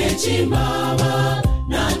nechimaba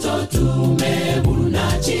natotume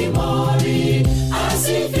buna chimori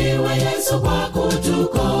asifiwe Yesu kwa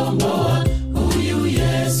kutukomboa huyu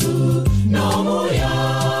Yesu nomuya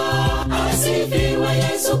asifiwe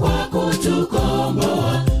Yesu kwa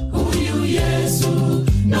kutukomboa huyu Yesu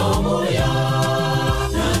nomuya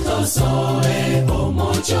natosore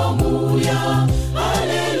chomuya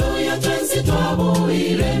haleluya twensi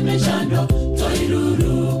twabuhire mechando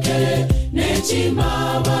toiruruke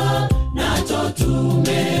nechimaba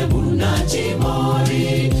natotume buna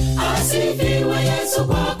chimori asifiwe Yesu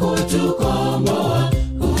kwa kutukomboa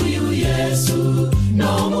huyu Yesu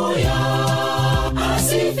nomuya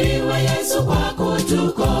asifiwe Yesu kwa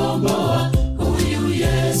kutukomboa huyu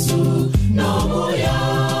Yesu nomuya.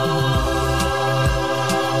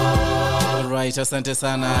 Right, asante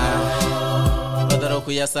sana. Badaro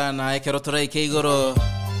kuya sana ekero torai keigoro.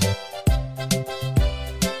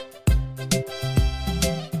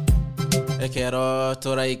 Ekero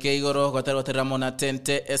torai keigoro kwatero teramona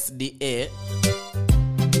tente SDA.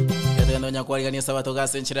 Yadendo nyakwari gani sabato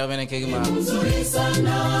gase nchira vene kegima.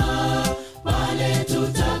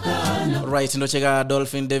 Right, ndo chega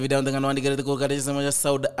Dolphin David on ngano andigerete ko kadisi moja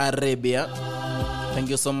Saudi Arabia. Thank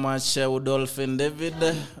you so much Dolphin David.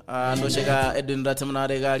 Ndo chega Edwin Ratemna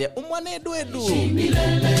regalia umwane edu.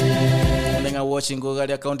 Nenga watching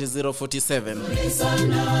gogalia account 047.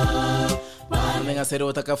 Nenga Seria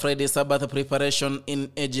Obotaka Friday Sabbath preparation in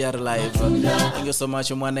AGR live. Thank you so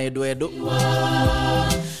much umwane edu.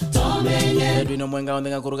 Edwin Mwenga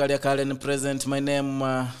ondenga kurugalia Kalen present my name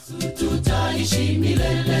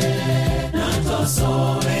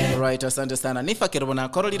Right, asante sana. Nifa kirobona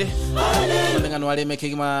korolide. Ondenga nwale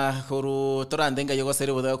mekigima kuru torandenga yogo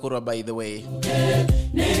Seria Obotaka kurwa by the way.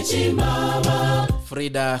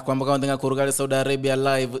 Frida kwamba ondenga kurugalia Saudi Arabia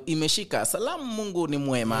live imeshika. Salamu Mungu ni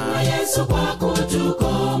mwema. Yesu kwa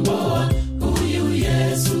kutukomboa huyu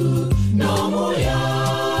Yesu nomuya.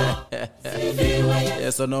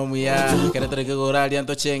 Yeso nomuya keretereke gorali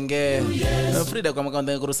anto chenge Frida kwa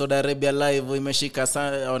makonde kuru Saudi Arabia live imeshika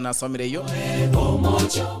ona somire yo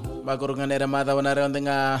bakorunganera madha wanare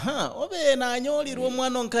ondenga obe na nyoli ro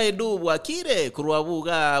mwana nkaidu bwakire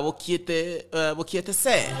kurwabuga bokiete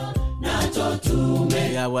se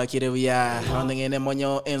natotume ya bwakire bya ondengene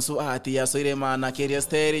monyo ensu ati ya soire mana keria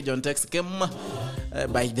steri John Tex Kem.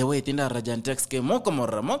 By the way tinda rajan Tex Kem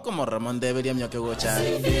mokomorra mondebe ya mnyoke gocha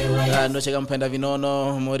ndo chega mpenda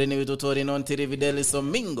vinono moreni vitutori non tiri videli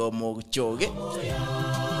somingo muchoge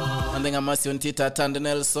andenga Masion Tita Tand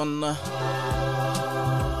Nelson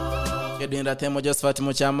Kedwinda temo Josephat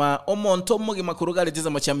Muchama omonto mugi makurugale tiza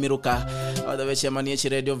muchamiruka adabe chamani echi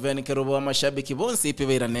radio ven kerubo amashabiki bonsi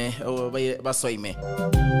pibeirane basoime.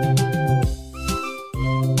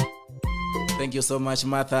 Thank you so much,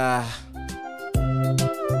 Martha.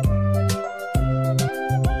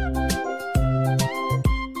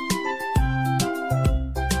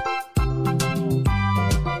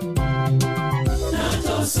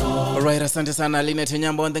 Alright, asante sana Linet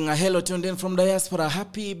Nyambo and a hello tuned in from diaspora.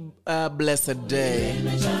 Happy blessed day.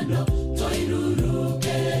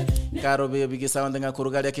 Karo bigi sound nga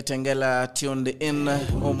kurugali ya Kitengela tuned in.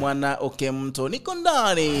 Omwana okemto niko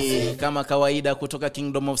ndani kama kawaida kutoka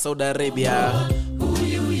Kingdom of Saudi Arabia.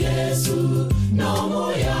 Huyu Yesu no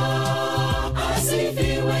moya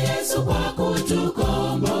asifiwe Yesu kwa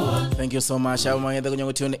kutukomboa. Thank you so much. Awu mangede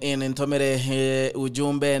kunyo tune in ntomere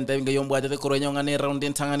ujumbe ndabinga yombo atete kuronyo ne round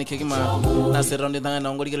ntangani kegima na se round ntangani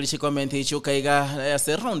ngoli gelishi comment ichuka iga ya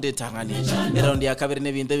se round ntangani round ya kabiri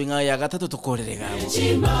ne binde binga ya gatatu tukorerega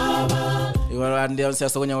iwa ndi onse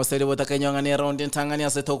asogonya oseri Obotaka nyonga ne round ntangani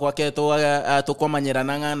ase tokwa keto tokwamanyira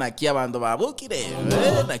nangana kia bantu babukire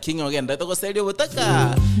na kinyo genda tokoseri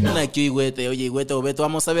Obotaka na kiigwete oyigwete obeto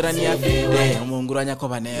amosabirania umunguranya ko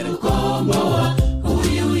banere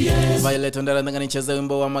Violet ondara ndanga nicheza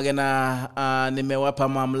wimbo wa magena nimewapa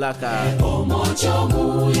mamlaka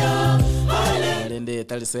omochomuya alende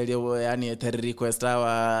taliseli yani request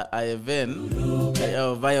wa Ivan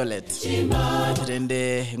Violet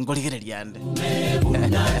tende ngoligere liande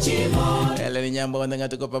ele ni nyambo ndanga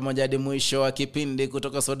tuko pamoja hadi mwisho wa kipindi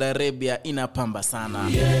kutoka Saudi Arabia. Inapamba sana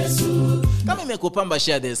Yesu. Kama imekupamba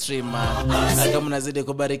share the stream, kama unazidi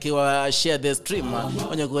kubarikiwa share the stream,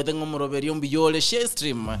 onye kuwetengo muroberi yombi yole share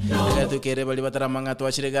stream tukere bali batara manga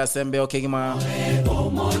twashirega sembe okegima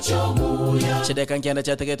chede kankianda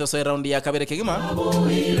chategeto so round ya kabere kegima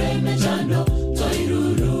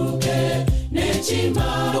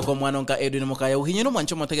ndoko mwanonka Edwin Mukaya uhinyino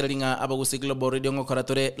mwancho motegelinga Abagusi Global Radio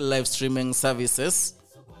ngokoratore live streaming services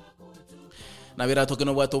nabira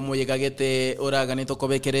tokeno bwato moye gagete oragani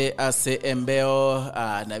tokobekere ase embeo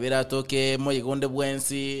nabira toke moye gonde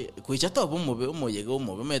bwensi kuicha tobo mobe moye go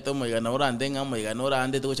mobe meto moye na orande nga moye na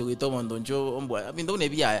orande to chogito mondonjo ombwa bindo ne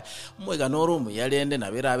bya moye ga norumu yalende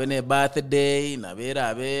nabira abe ne birthday nabira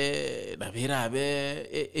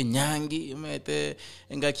abe enyangi mete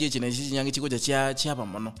engaki chine chinyangi chikoja cha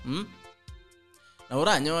pamono na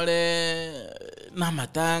uranyole na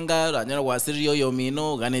matanga uranyole wasiriyo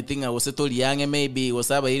yomino ganetinga usetoli yange maybe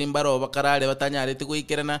wasaba irimbaro bakarale batanyare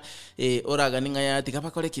tikuikerana oraga ninga yati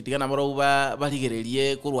kapakole kitigana maro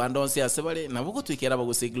baligererie ku Rwanda onse asebale nabuko twikera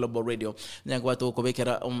Abagusi Global Radio nyangwa to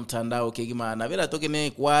kobekera umtandao kegima na bera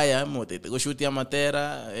tokene kwaya motete go shoot ya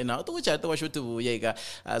matera na to kuchata wa shoot buyega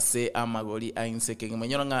ase amagoli ainse kegima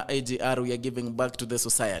nyoranga AGR we are giving back to the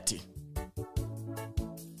society.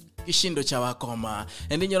 Kishindo cha wakoma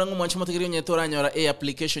endi nyorangu mwanchi motegeri nyetora nyora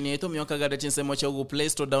application yeto myoka gada chinse mocha Google Play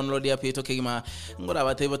Store download app yeto kegima ngora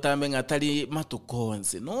batebo tambe ngatali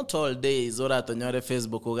matukonzi not all days ora tonyore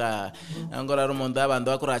Facebook ga ngora rumonda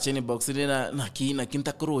bando akora chini box na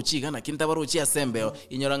kinta kuruchi kana kinta baruchi asembeo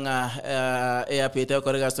inyoranga app yeto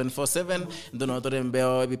korega 24/7 ndono tore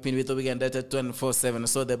mbeo bipindi bito bigenda 24/7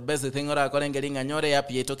 so the best thing ora korengelinga nyore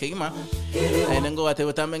app yeto kegima enengo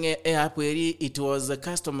batebo tambe app eri it was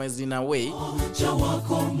customized in a way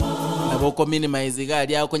naboko minimize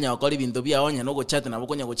gali yako nyakoli bintu bya onya no gochate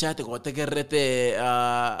naboko nya gochate gotegerete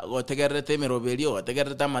merobelio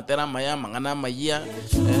gotegerete matera maya mangana maya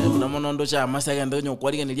munamondo cha masaga ndonyo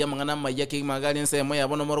kwali ngilia mangana maya ke magali nsemo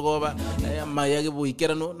yabono morgoba maya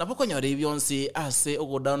gibuikerano naboko nya rebyonsi ase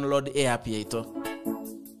ogo download app yeto.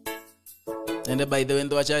 And by the way,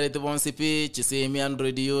 ndo wachare tibonsi pitch simi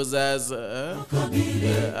Android users,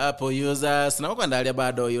 Apple users. Na wakandalia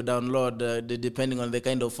bado you download depending on the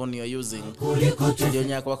kind of phone you're using. Ndio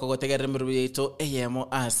nyako wako gotegere mirubito AM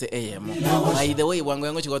ase AM. By the way, wangu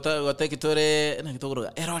yangu chikote kitore na kitogoro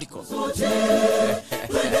eroriko.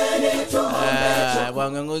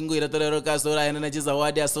 Wangu yangu nguira tore roka sura ene najiza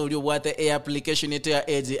wadi asoli wate application yetu ya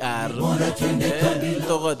AGR.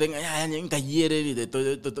 Togo tenga ya nyinga yere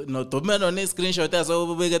no tomeno ni screenshot aso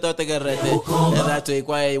bugeta tegerete that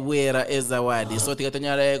kwa wera ezawadi so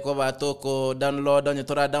tikatonyare ko batoko download onye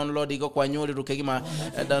tora download iko kwa nyuli rukegima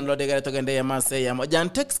download gare togende ya mase ya jan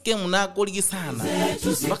text game na kuligi sana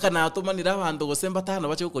baka na tumanira bantu gosemba tano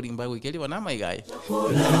bacho kulimba wikeli wana maigai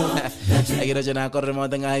agiro jana ko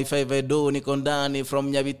remote nga hi5 do ni kondani from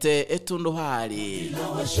Nyabite etundo hali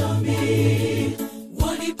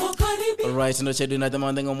Right, no chedu na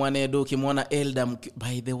demande ngomwane do kimwona Elda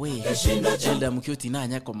by the way. Elda mkyuti na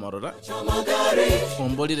nyako morora.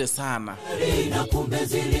 Ombolire sana.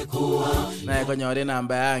 Na yako nyore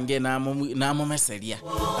namba yange na mumeseria.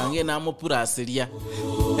 Ange na mupurasiria.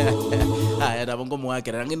 Aya da bongo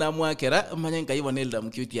mwakera. Ange na mwakera manyenga yibona Elda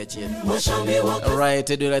mkyuti ya chene. Right,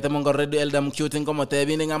 edu right mongo redu Elda mkyuti ngomo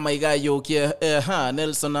tebini ngama iga yokie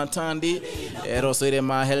Nelson Atandi Rosoire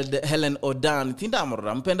ma Helen Odan tinda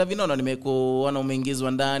morora mpenda vinono nimekuona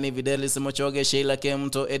umeingizwa ndani Videlis Mochoge Sheila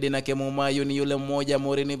Kemto Edina Kemuma Yuni yule mmoja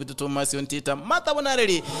Morini Bitutu Masion Tita Mata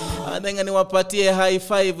Bonareli ndenga niwapatie high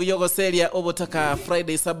five yogo Seria Obotaka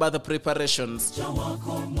Friday Sabbath preparations.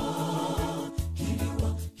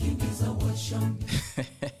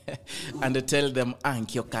 And tell them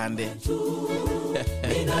ankyo kande.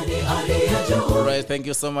 Alright, thank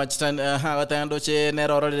you so much. Watando che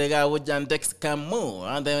nero rolega wujan text kamu.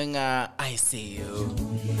 And then I see you.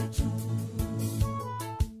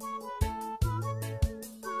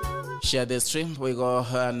 Share the stream. We go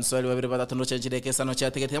and so everybody to noche jideke sano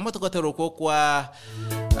cha tiketi. Ambato kote roko kwa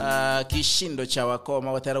kishindo cha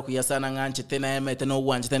wakoma watero kuyasana nganchi tena emete no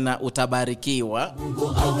uwanchi tena utabarikiwa.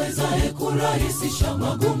 Mungu aweza kurahisisha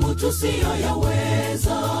magumu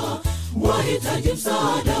tusiyoyaweza. Wahitaji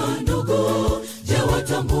msaada ndugu, je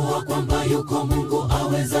watambua kwamba yuko Mungu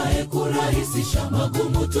aweza kurahisisha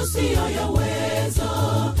magumu tusiyoyaweza.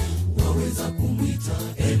 Waweza kumwita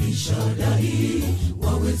Elishadai,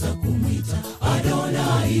 waweza kumwita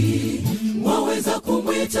Adonai, waweza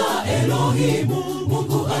kumwita Elohimu,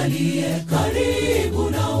 Mungu aliye karibu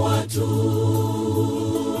na watu.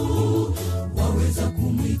 Waweza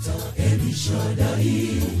kumwita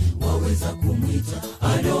Elishadai, waweza kumwita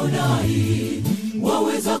Adonai,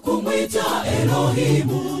 waweza kumwita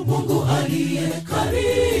Elohimu, Mungu aliye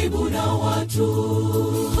karibu na watu.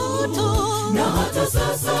 Na hata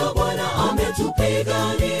sasa Bwana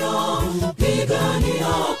ametupigania,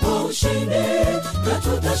 pigania kwa ushindi, na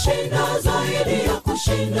tutashinda zaidi ya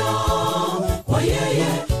kushinda. Kwa yeye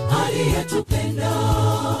aliyetupenda,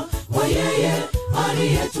 kwa yeye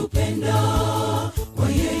aliyetupenda, kwa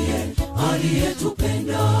yeye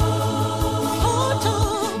aliyetupenda.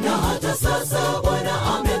 Na hata sasa Bwana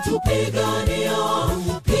ametupigania,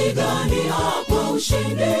 pigania kwa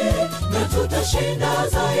ushindi, na tutashinda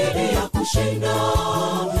zaidi ya kushinda.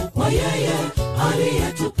 Kwa yeye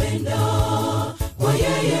aliyetupenda, kwa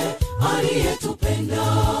yeye aliyetupenda,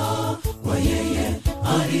 kwa yeye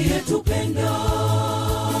aliyetupenda.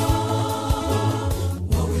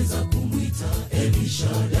 Waweza kumwita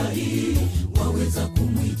Elishadai, waweza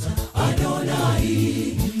kumwita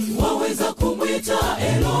Adonai, waweza kumwita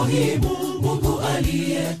Elohimu, Mungu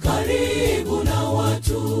aliye karibu na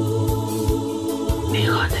watu.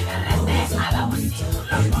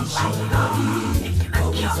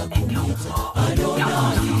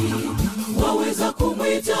 Waweza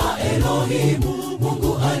kumwita Elohimu,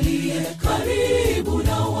 Mungu aliye karibu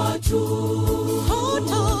na watu.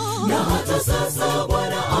 Na hata sasa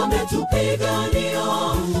Bwana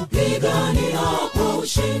ametupigania, pigania kwa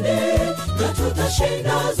ushindi, na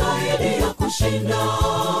tutashinda zaidi ya kushinda.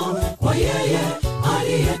 Kwa yeye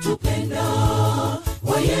aliyetupenda,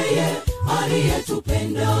 kwa yeye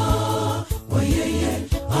aliyetupenda, kwa yeye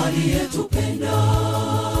aliyetupenda.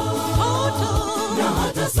 Na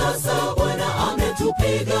hata sasa Bwana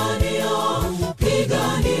ametupigania,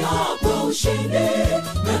 pigania kwa ushindi,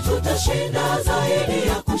 na tutashinda zaidi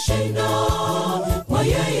ya kushinda. Kwa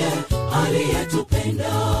yeye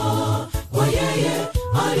aliyetupenda, kwa yeye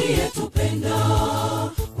aliyetupenda,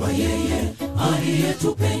 kwa yeye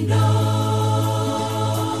aliyetupenda.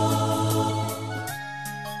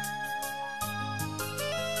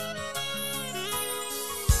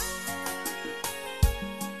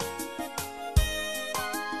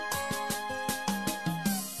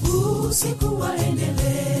 Usiku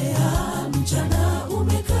waendelea, mchana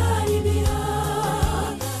umekaribia.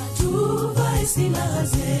 Tuvae silaha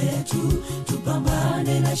zetu,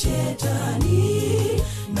 tupambane na shetani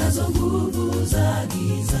nazo nguvu za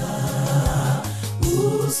giza.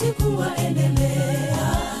 Usiku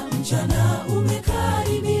waendelea, mchana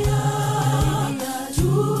umekaribia.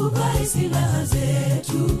 Tuvae silaha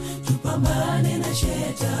zetu, tupambane na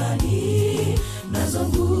shetani nazo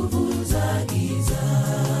nguvu za giza.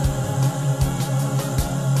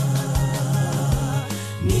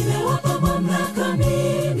 Nimewapa mamlaka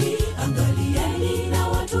mimi, angalieni na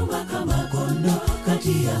watuma kama kondo,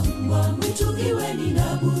 kati ya mbwa mwitu iweni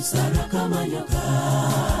na busara kama nyoka.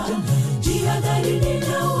 Jihadharini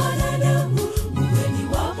na wanadamu, muweni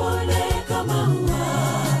wapole kama hua.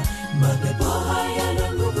 Mapepo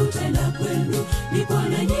hayana nguvu tena kwenu,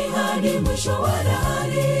 niponeni hadi mwisho wa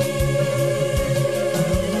dahari.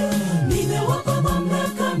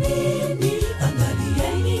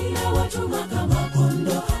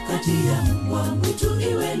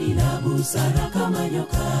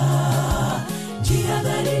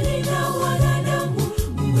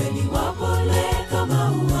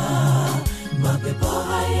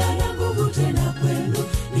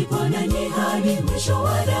 mwisho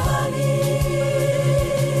wa dahari.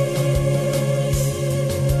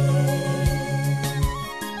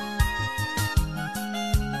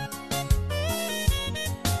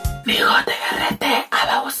 Nigotegerete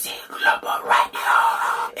Abagusi Global Radio.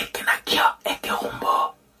 Ekinakio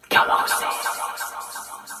ekihumbo kyamose.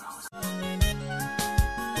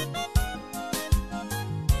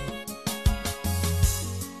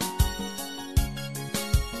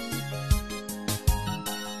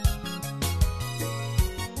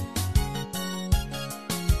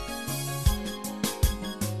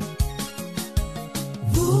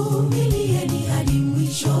 Vumilieni hadi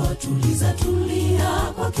mwisho,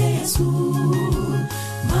 tulia kwake Yesu.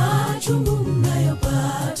 Machungu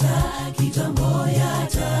mnayopata kitambo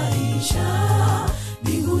yataisha,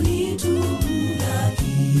 mbinguni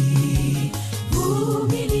tumlaki.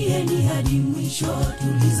 Vumilieni hadi mwisho,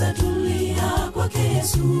 tulia kwake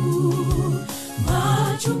Yesu.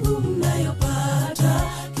 Machungu mnayopata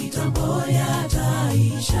kitambo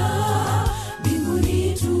yataisha,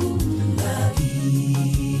 mbinguni tumlaki.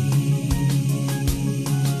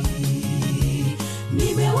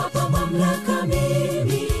 Nimewapa mamlaka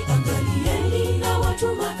mimi, angalieni na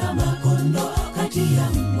watuma kama kondo kati ya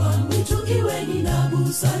mbwa mwitu. Iweni na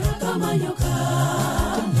busara kama nyoka,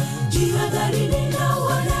 jihadharini na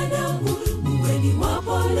wanadamu, muweni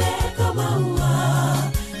wapole kama ua.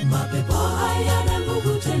 Mapepo hayana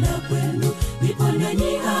nguvu tena kwenu,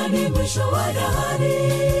 niponyeni hadi mwisho wa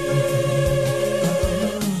dahari.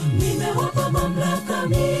 Nimewapa mamlaka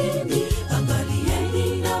mimi,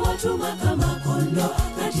 angalieni na watuma kama kondo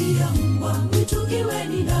kati ya mbwa mwitu.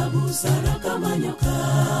 Iweni na busara kama nyoka,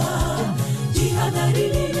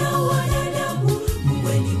 jihadharini na wanadamu,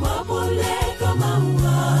 muweni wapole kama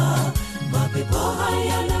ua. Mapepo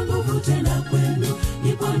hayana nguvu tena kwenu,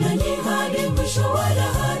 niponyeni hadi mwisho wa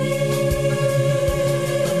dahari.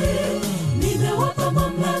 Nimewapa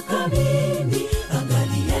mamlaka mimi,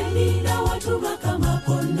 angalieni na watuma kama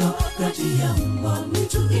kondo kati ya mbwa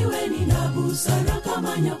mwitu. Iweni na busara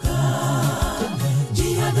kama nyoka,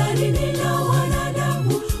 jihadharini na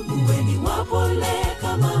wanadamu, muweni wapole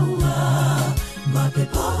kama ua.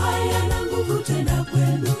 Mapepo hayana nguvu tena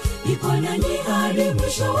kwenu, niponyeni hadi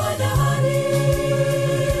mwisho wa dahari.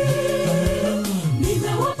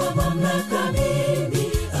 Nimewapa mamlaka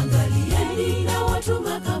mimi, angalieni na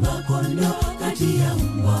watuma kama kondo kati ya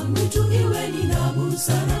mbwa mwitu. Iweni na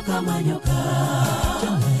busara kama nyoka,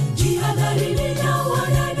 jihadharini na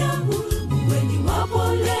wanadamu, muweni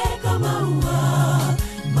wapole kama ua.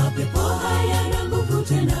 Mapepo hayana nguvu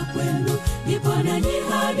tena kwenu, niponyeni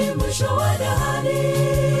hadi mwisho wa dahari.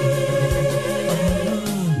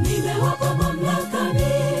 Nimewapa mamlaka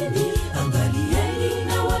mimi, angalieni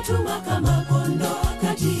na watuma kama kondo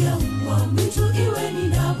kati ya mbwa mwitu. Iweni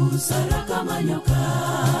na busara kama nyoka,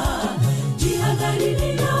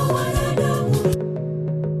 jihadharini na wanadamu.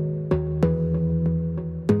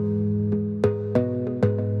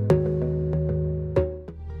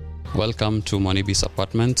 Welcome to Monibis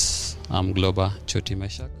Apartments. I'm Globa Choti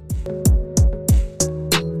Meshak.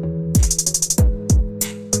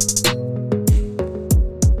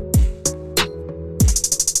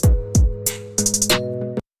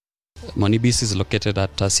 Monibis is located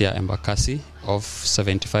at Tasia Embakasi off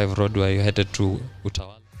 75 Road, where you're headed to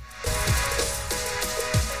Utawala.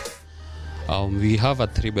 We have a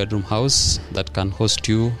 3-bedroom house that can host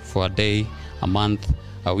you for a day, a month,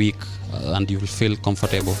 a week, and you will feel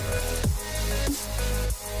comfortable.